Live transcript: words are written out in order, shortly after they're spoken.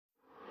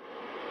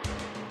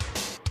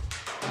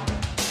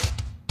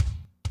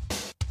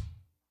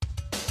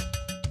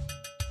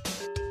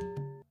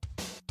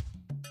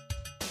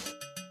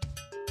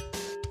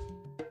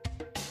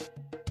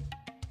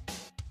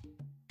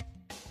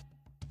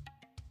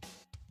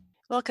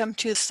Welcome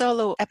to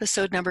solo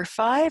episode number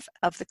 5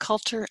 of the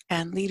Culture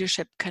and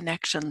Leadership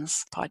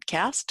Connections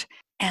podcast.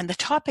 And the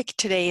topic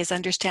today is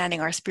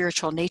understanding our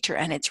spiritual nature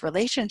and its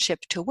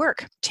relationship to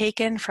work,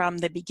 taken from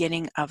the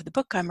beginning of the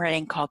book I'm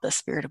writing called The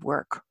Spirit of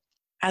Work.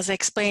 As I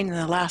explained in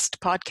the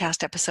last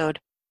podcast episode,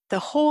 the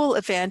whole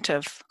event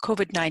of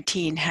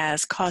COVID-19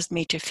 has caused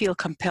me to feel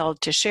compelled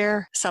to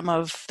share some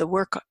of the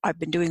work I've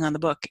been doing on the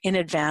book in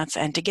advance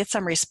and to get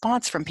some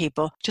response from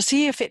people to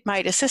see if it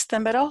might assist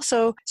them, but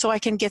also so I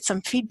can get some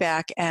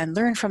feedback and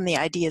learn from the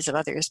ideas of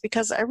others,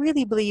 because I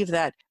really believe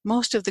that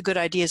most of the good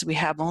ideas we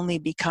have only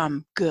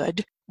become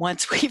good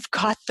once we've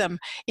got them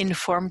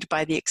informed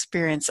by the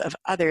experience of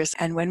others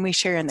and when we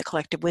share in the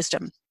collective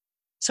wisdom.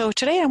 So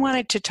today I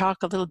wanted to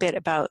talk a little bit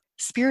about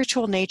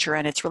spiritual nature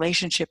and its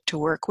relationship to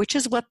work, which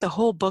is what the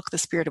whole book, The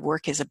Spirit of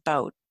Work, is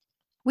about.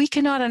 We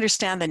cannot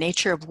understand the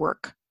nature of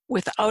work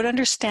without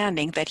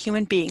understanding that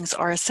human beings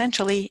are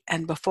essentially,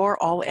 and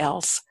before all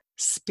else,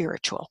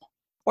 spiritual,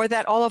 or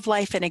that all of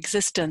life and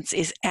existence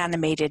is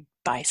animated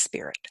by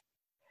spirit.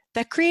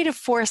 The creative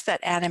force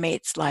that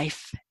animates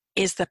life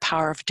is the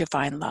power of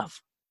divine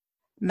love,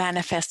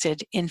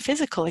 manifested in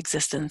physical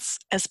existence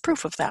as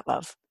proof of that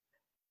love.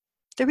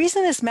 The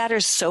reason this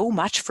matters so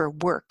much for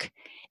work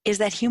is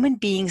that human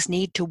beings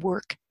need to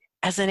work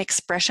as an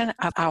expression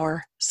of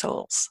our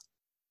souls.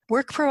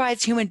 Work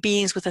provides human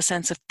beings with a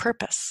sense of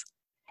purpose,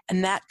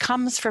 and that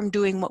comes from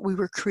doing what we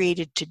were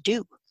created to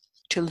do,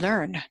 to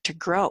learn, to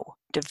grow,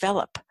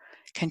 develop,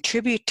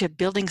 contribute to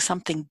building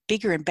something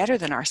bigger and better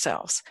than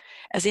ourselves,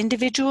 as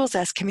individuals,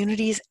 as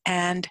communities,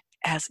 and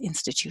as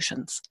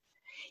institutions.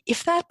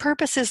 If that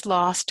purpose is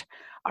lost,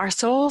 our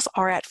souls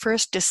are at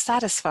first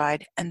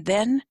dissatisfied and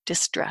then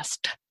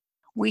distressed.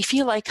 We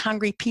feel like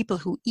hungry people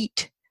who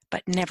eat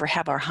but never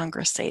have our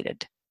hunger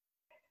sated.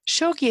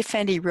 Shoghi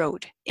Effendi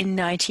wrote in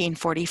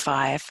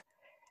 1945,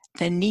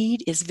 "The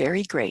need is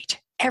very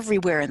great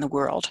everywhere in the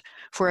world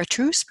for a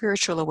true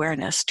spiritual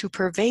awareness to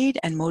pervade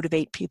and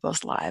motivate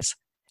people's lives.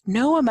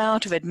 No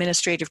amount of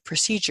administrative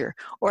procedure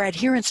or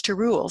adherence to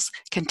rules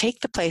can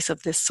take the place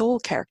of this soul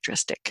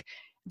characteristic,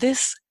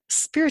 this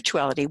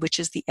spirituality which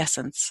is the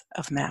essence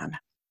of man."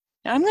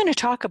 Now, I'm going to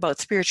talk about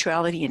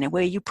spirituality in a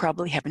way you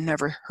probably have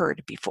never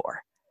heard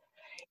before.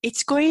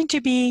 It's going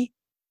to be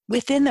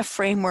within the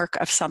framework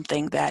of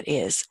something that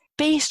is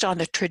based on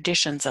the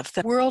traditions of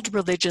the world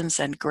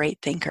religions and great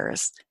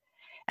thinkers,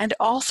 and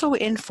also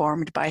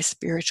informed by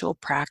spiritual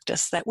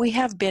practice that we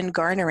have been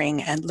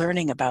garnering and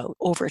learning about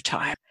over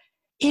time.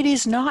 It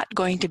is not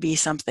going to be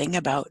something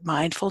about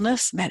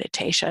mindfulness,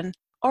 meditation,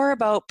 or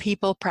about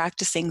people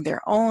practicing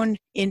their own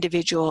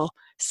individual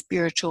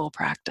spiritual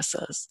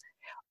practices,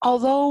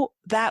 although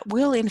that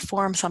will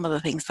inform some of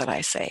the things that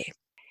I say.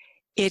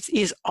 It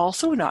is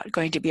also not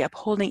going to be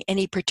upholding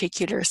any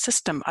particular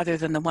system other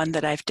than the one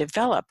that I've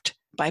developed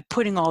by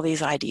putting all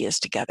these ideas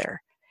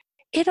together.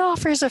 It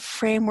offers a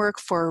framework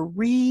for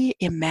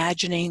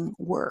reimagining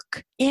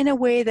work in a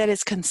way that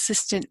is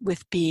consistent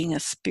with being a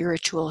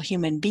spiritual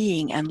human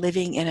being and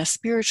living in a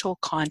spiritual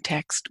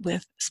context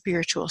with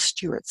spiritual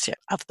stewardship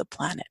of the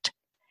planet.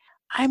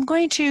 I'm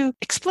going to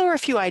explore a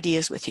few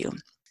ideas with you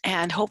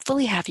and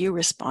hopefully have you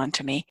respond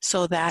to me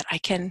so that I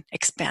can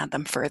expand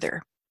them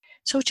further.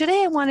 So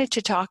today I wanted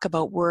to talk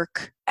about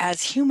work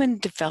as human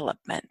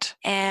development,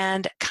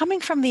 and coming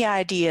from the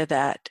idea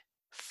that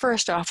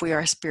first off, we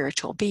are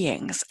spiritual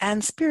beings,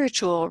 and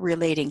spiritual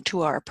relating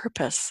to our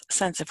purpose,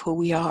 sense of who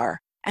we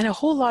are, and a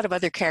whole lot of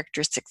other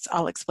characteristics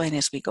I'll explain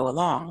as we go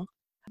along.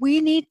 We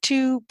need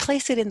to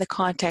place it in the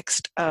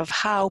context of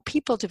how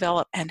people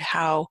develop and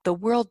how the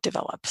world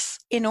develops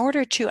in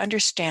order to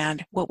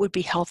understand what would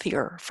be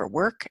healthier for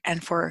work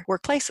and for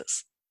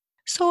workplaces.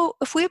 So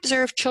if we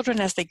observe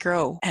children as they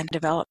grow and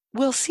develop,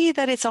 we'll see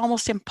that it's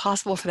almost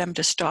impossible for them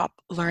to stop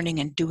learning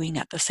and doing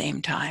at the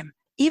same time.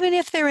 Even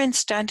if they're in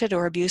stunted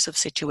or abusive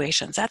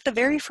situations, at the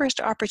very first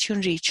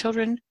opportunity,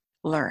 children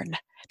learn,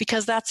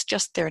 because that's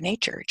just their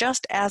nature,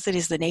 just as it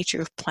is the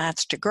nature of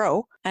plants to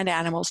grow and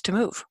animals to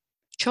move.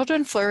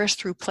 Children flourish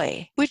through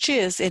play, which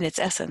is, in its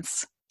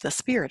essence, the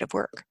spirit of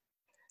work.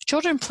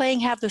 Children playing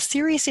have the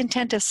serious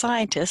intent of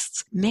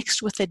scientists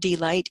mixed with the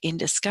delight in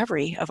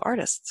discovery of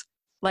artists.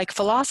 Like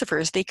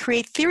philosophers, they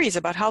create theories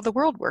about how the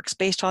world works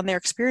based on their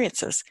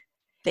experiences.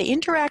 They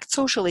interact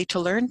socially to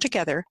learn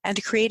together and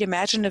to create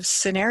imaginative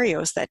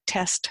scenarios that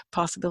test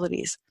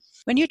possibilities.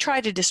 When you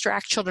try to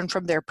distract children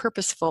from their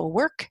purposeful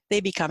work, they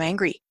become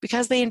angry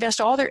because they invest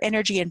all their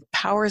energy and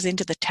powers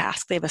into the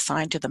task they've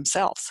assigned to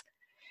themselves.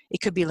 It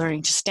could be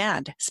learning to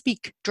stand,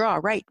 speak, draw,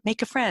 write,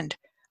 make a friend,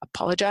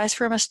 apologize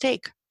for a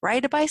mistake,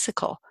 ride a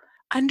bicycle,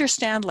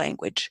 understand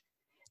language.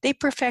 They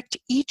perfect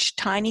each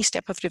tiny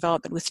step of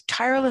development with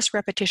tireless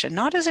repetition,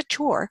 not as a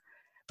chore,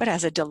 but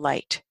as a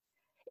delight.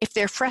 If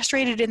they're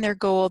frustrated in their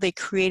goal, they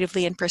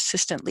creatively and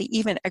persistently,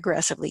 even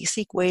aggressively,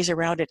 seek ways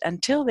around it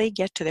until they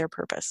get to their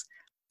purpose.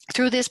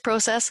 Through this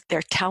process,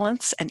 their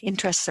talents and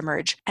interests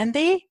emerge, and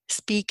they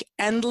speak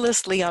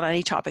endlessly on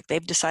any topic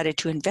they've decided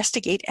to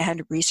investigate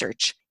and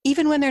research.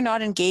 Even when they're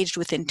not engaged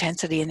with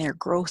intensity in their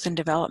growth and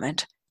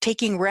development,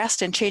 Taking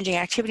rest and changing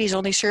activities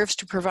only serves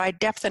to provide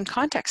depth and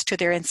context to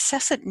their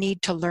incessant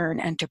need to learn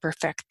and to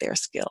perfect their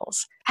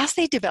skills. As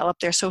they develop,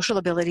 their social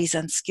abilities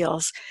and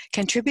skills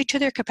contribute to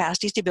their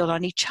capacities to build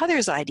on each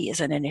other's ideas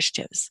and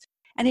initiatives.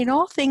 And in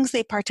all things,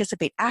 they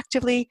participate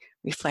actively,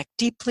 reflect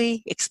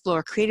deeply,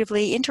 explore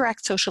creatively,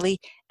 interact socially,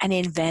 and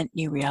invent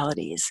new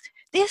realities.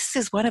 This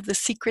is one of the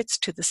secrets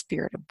to the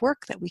spirit of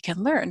work that we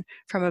can learn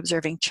from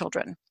observing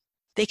children.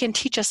 They can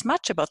teach us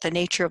much about the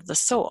nature of the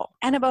soul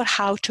and about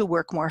how to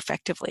work more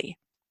effectively.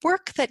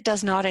 Work that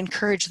does not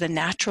encourage the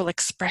natural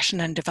expression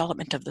and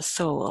development of the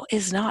soul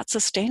is not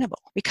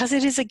sustainable because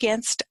it is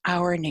against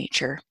our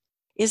nature.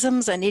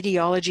 Isms and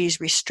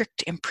ideologies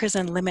restrict,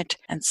 imprison, limit,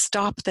 and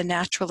stop the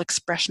natural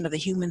expression of the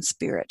human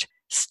spirit,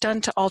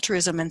 stunt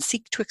altruism, and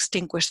seek to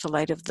extinguish the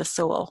light of the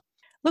soul.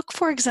 Look,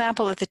 for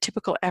example, at the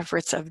typical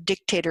efforts of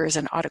dictators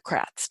and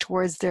autocrats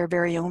towards their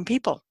very own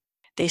people.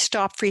 They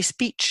stop free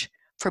speech,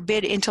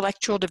 forbid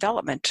intellectual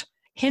development,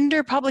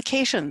 hinder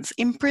publications,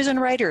 imprison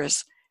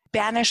writers,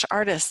 banish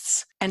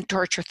artists, and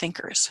torture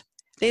thinkers.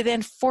 They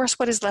then force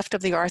what is left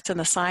of the arts and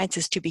the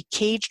sciences to be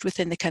caged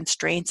within the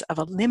constraints of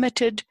a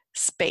limited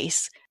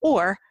space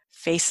or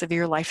face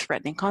severe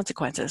life-threatening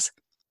consequences.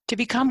 To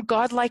become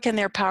godlike in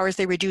their powers,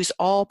 they reduce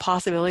all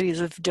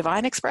possibilities of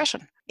divine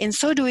expression. In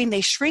so doing,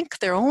 they shrink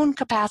their own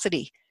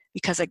capacity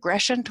because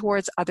aggression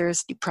towards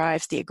others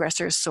deprives the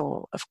aggressor's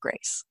soul of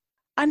grace.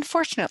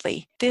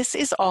 Unfortunately, this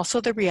is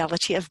also the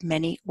reality of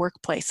many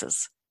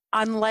workplaces.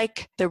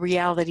 Unlike the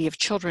reality of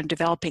children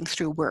developing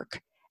through work,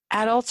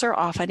 adults are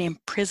often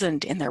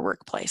imprisoned in their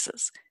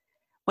workplaces.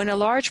 When a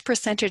large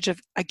percentage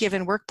of a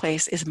given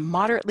workplace is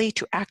moderately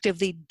to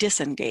actively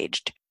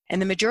disengaged,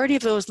 and the majority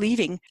of those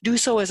leaving do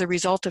so as a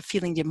result of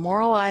feeling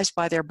demoralized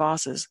by their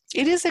bosses,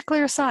 it is a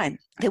clear sign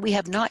that we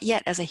have not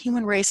yet, as a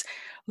human race,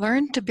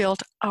 learned to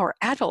build our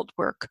adult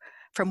work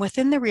from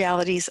within the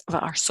realities of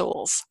our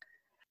souls.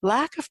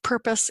 Lack of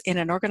purpose in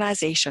an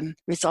organization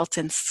results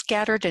in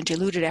scattered and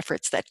diluted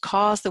efforts that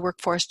cause the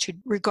workforce to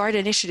regard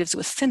initiatives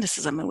with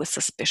cynicism and with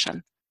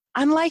suspicion.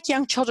 Unlike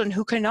young children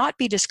who cannot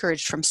be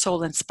discouraged from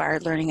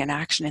soul-inspired learning and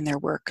action in their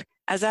work,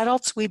 as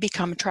adults we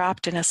become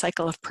trapped in a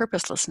cycle of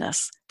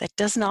purposelessness that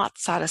does not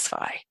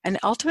satisfy and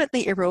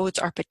ultimately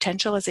erodes our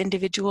potential as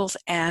individuals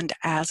and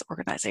as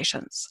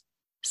organizations.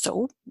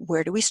 So,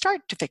 where do we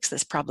start to fix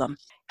this problem?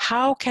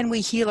 How can we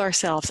heal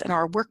ourselves in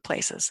our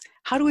workplaces?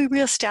 How do we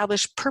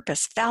reestablish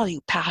purpose, value,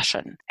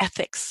 passion,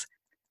 ethics?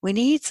 We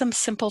need some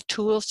simple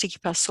tools to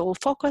keep us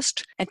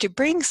soul-focused and to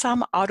bring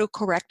some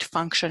autocorrect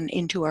function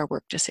into our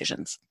work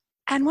decisions.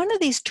 And one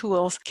of these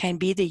tools can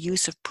be the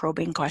use of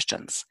probing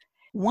questions.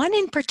 One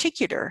in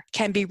particular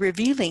can be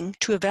revealing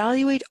to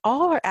evaluate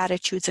all our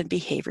attitudes and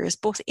behaviors,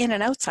 both in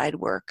and outside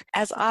work,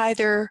 as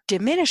either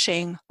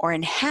diminishing or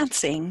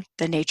enhancing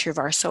the nature of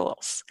our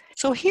souls.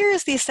 So here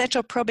is the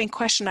essential probing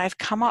question I've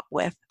come up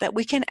with that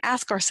we can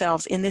ask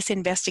ourselves in this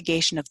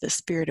investigation of the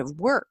spirit of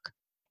work.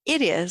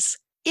 It is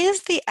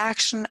the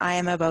action I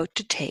am about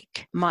to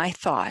take, my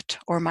thought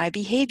or my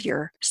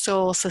behavior,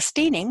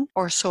 soul-sustaining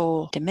or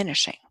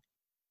soul-diminishing?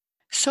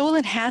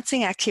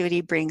 Soul-enhancing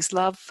activity brings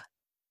love,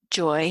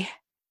 joy,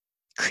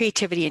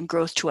 creativity, and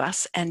growth to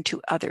us and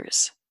to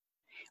others.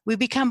 We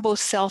become both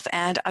self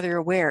and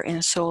other-aware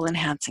in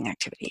soul-enhancing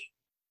activity.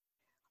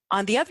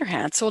 On the other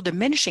hand,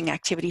 soul-diminishing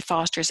activity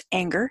fosters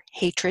anger,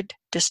 hatred,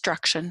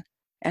 destruction,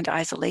 and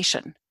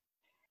isolation.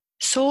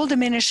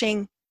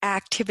 Soul-diminishing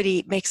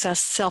activity makes us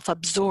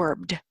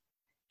self-absorbed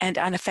and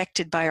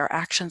unaffected by our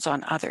actions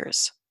on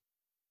others.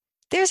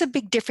 There's a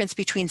big difference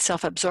between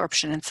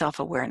self-absorption and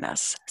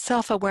self-awareness.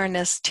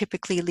 Self-awareness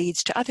typically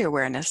leads to other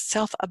awareness.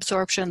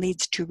 Self-absorption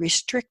leads to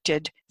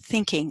restricted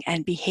thinking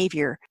and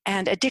behavior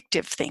and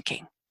addictive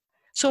thinking.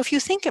 So if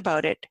you think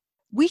about it,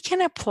 we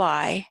can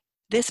apply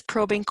this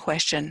probing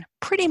question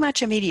pretty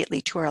much immediately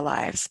to our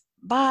lives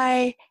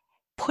by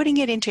putting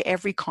it into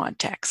every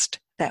context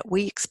that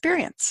we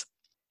experience.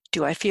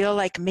 Do I feel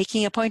like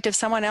making a point of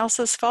someone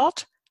else's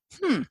fault?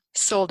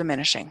 Soul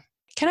diminishing.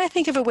 Can I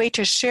think of a way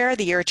to share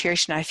the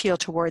irritation I feel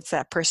towards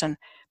that person,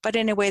 but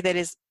in a way that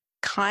is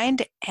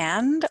kind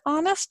and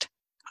honest?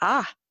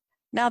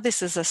 Now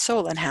this is a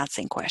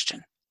soul-enhancing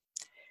question.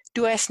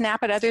 Do I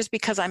snap at others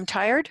because I'm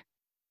tired?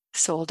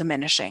 Soul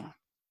diminishing.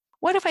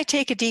 What if I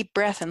take a deep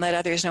breath and let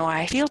others know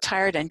I feel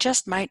tired and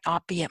just might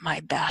not be at my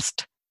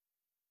best?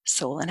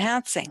 Soul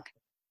enhancing.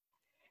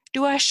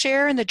 Do I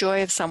share in the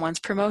joy of someone's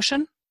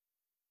promotion?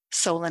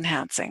 Soul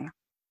enhancing.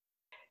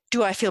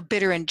 Do I feel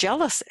bitter and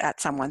jealous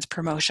at someone's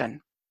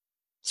promotion?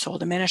 Soul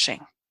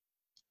diminishing.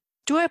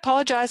 Do I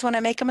apologize when I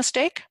make a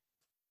mistake?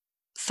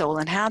 Soul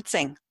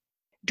enhancing.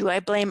 Do I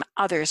blame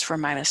others for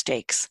my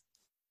mistakes?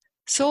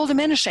 Soul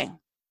diminishing.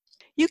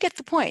 You get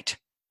the point.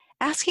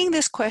 Asking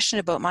this question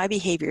about my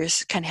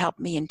behaviors can help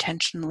me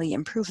intentionally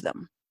improve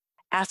them.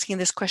 Asking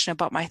this question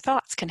about my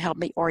thoughts can help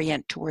me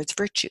orient towards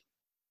virtue,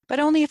 but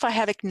only if I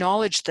have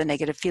acknowledged the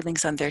negative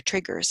feelings and their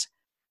triggers.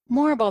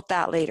 More about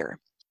that later.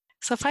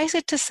 Suffice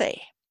it to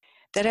say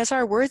that as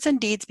our words and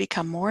deeds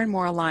become more and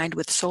more aligned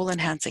with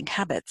soul-enhancing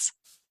habits,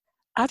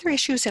 other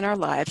issues in our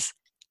lives,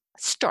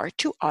 start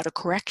to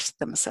autocorrect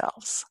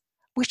themselves,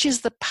 which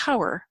is the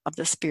power of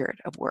the spirit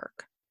of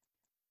work.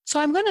 So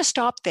I'm going to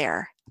stop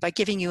there by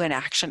giving you an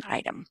action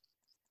item.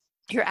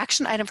 Your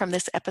action item from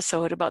this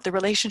episode about the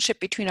relationship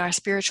between our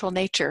spiritual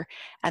nature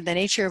and the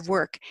nature of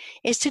work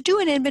is to do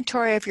an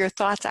inventory of your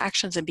thoughts,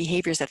 actions, and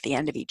behaviors at the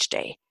end of each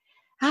day.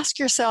 Ask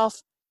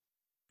yourself,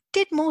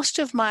 did most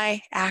of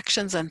my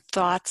actions and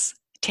thoughts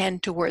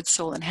tend towards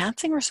soul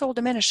enhancing or soul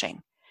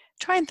diminishing?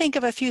 Try and think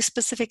of a few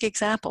specific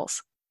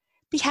examples.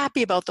 Be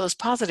happy about those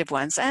positive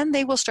ones, and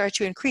they will start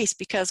to increase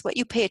because what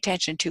you pay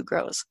attention to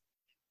grows.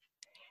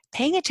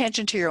 Paying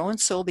attention to your own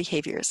soul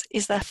behaviors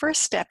is the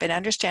first step in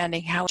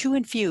understanding how to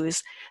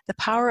infuse the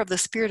power of the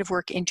spirit of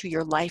work into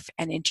your life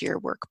and into your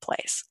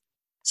workplace.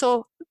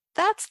 So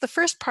that's the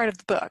first part of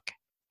the book.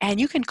 And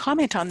you can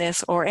comment on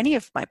this or any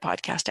of my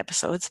podcast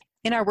episodes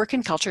in our Work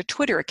and Culture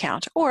Twitter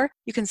account, or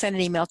you can send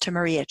an email to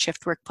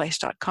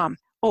maria@shiftworkplace.com.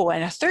 Oh,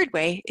 and a third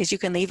way is you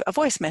can leave a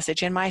voice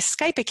message in my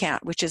Skype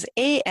account, which is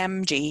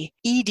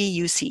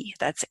AMG-EDUC.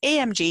 That's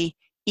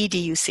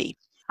AMG-EDUC.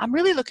 I'm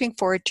really looking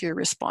forward to your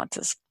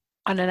responses.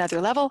 On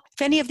another level,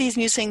 if any of these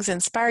musings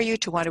inspire you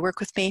to want to work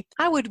with me,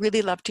 I would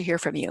really love to hear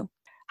from you.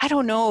 I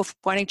don't know if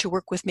wanting to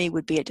work with me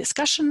would be a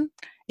discussion,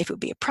 if it would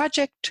be a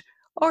project,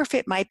 or if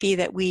it might be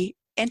that we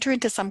enter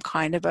into some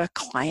kind of a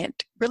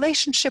client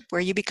relationship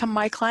where you become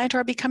my client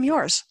or I become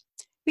yours.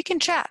 We can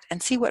chat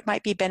and see what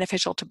might be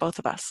beneficial to both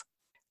of us.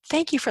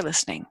 Thank you for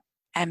listening,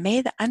 and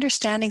may the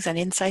understandings and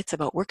insights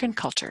about work and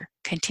culture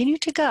continue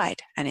to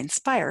guide and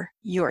inspire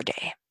your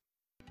day.